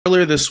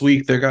Earlier this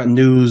week, there got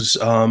news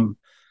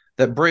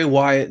that Bray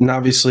Wyatt, and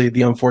obviously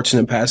the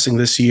unfortunate passing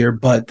this year,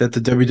 but that the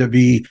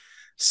WWE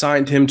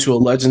signed him to a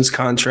Legends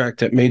contract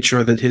that made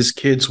sure that his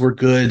kids were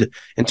good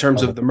in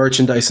terms of the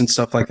merchandise and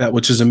stuff like that,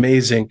 which is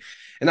amazing.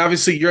 And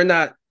obviously, you're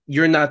not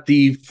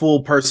the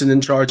full person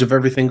in charge of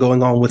everything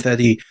going on with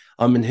Eddie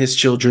and his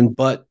children,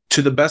 but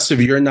to the best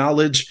of your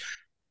knowledge,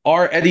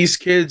 are Eddie's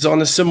kids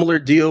on a similar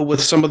deal with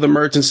some of the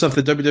merch and stuff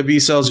that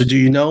WWE sells, or do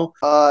you know?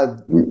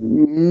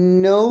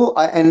 No,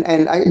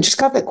 and I just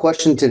got that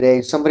question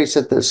today. Somebody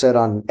said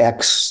on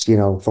X,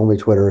 formerly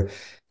Twitter,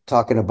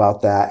 talking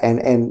about that,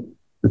 and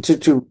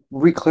to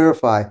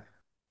re-clarify,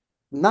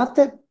 not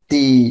that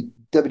the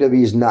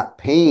WWE is not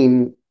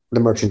paying the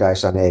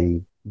merchandise on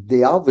Eddie.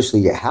 They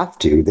obviously have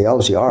to. They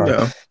obviously are.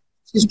 Yeah.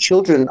 His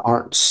children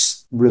aren't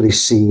really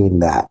seeing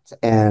that,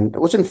 and it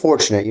was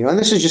unfortunate, And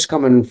this is just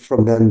coming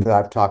from them that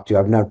I've talked to.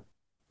 I'm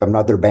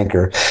not their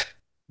banker,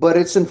 but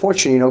it's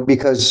unfortunate,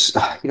 because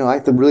I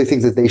really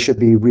think that they should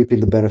be reaping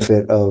the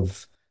benefit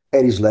of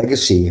Eddie's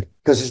legacy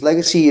because his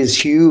legacy is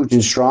huge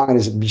and strong and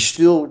is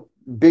still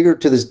bigger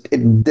to this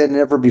than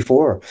ever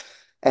before.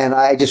 And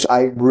I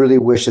really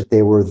wish that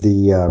they were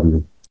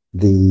the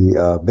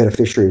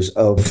beneficiaries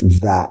of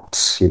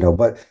that,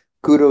 But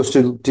kudos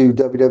to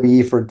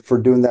WWE for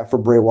doing that for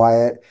Bray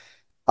Wyatt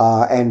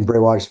and Bray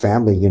Wyatt's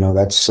family.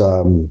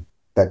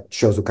 That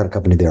shows what kind of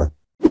company they are.